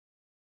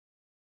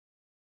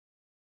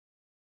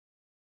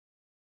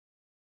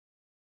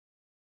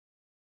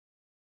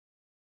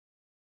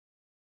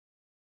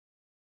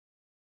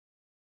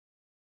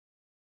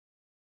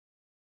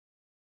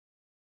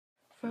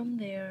From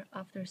there,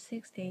 after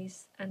 6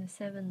 days and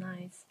 7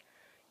 nights,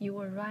 you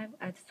arrive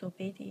at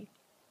Zobeide,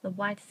 the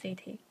White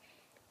City,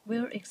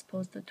 well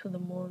exposed to the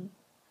moon,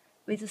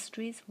 with the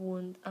streets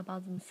wound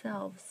about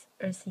themselves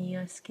as in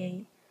a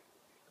skein.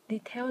 They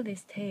tell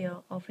this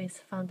tale of its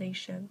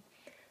foundation.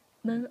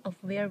 Men of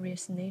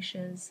various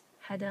nations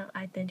had an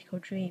identical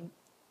dream.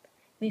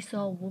 They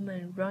saw a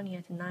woman running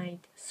at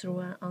night through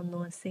an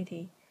unknown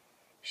city.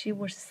 She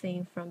was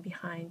seen from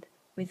behind,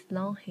 with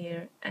long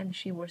hair, and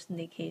she was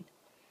naked.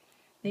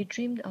 They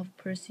dreamed of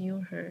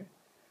pursuing her.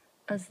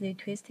 As they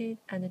twisted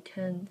and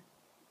turned,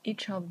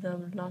 each of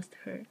them lost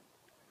her.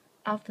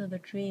 After the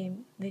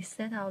dream, they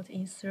set out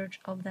in search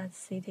of that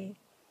city.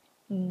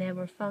 They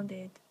never found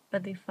it,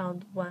 but they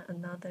found one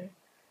another.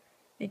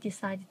 They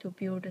decided to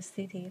build a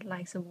city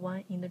like the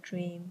one in the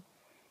dream.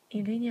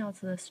 In laying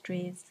out the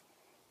streets,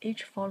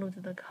 each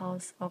followed the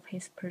course of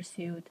his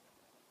pursuit.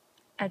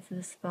 At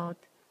the spot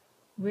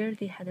where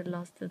they had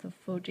lost the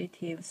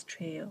fugitive's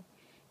trail,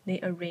 they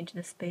arranged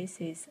the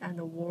spaces and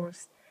the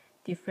walls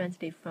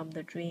differently from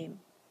the dream,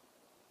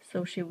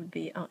 so she would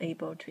be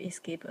unable to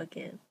escape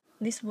again.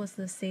 This was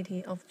the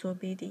city of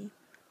Zobeide,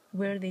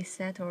 where they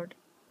settled,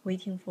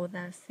 waiting for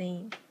that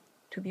scene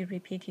to be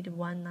repeated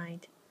one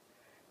night.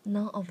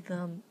 None of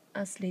them,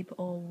 asleep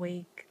or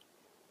awake,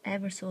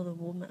 ever saw the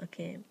woman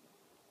again.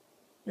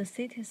 The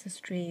city's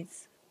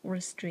streets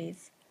were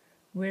streets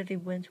where they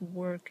went to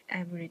work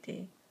every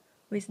day,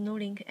 with no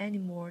link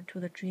anymore to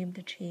the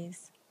dreamed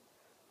chase,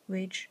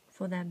 which,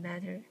 for that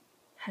matter,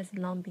 has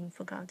long been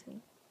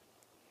forgotten.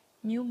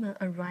 New men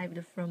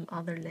arrived from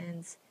other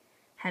lands,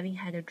 having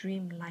had a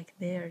dream like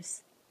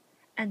theirs,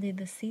 and in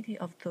the city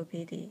of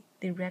Zobeide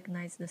they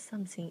recognized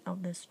something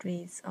of the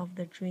streets of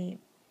the dream,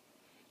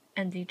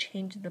 and they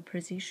changed the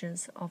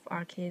positions of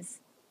arcades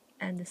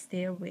and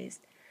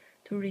stairways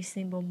to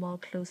resemble more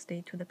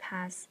closely to the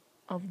paths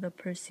of the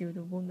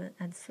pursued woman,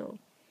 and so,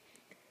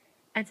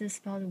 at the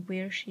spot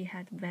where she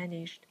had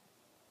vanished,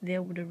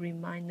 there would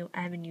remain no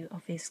avenue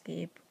of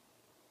escape.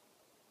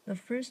 The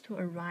first to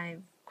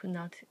arrive could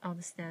not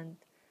understand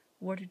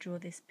what drew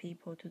these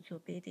people to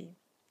Zobeide,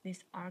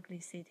 this ugly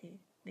city,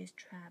 this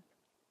trap.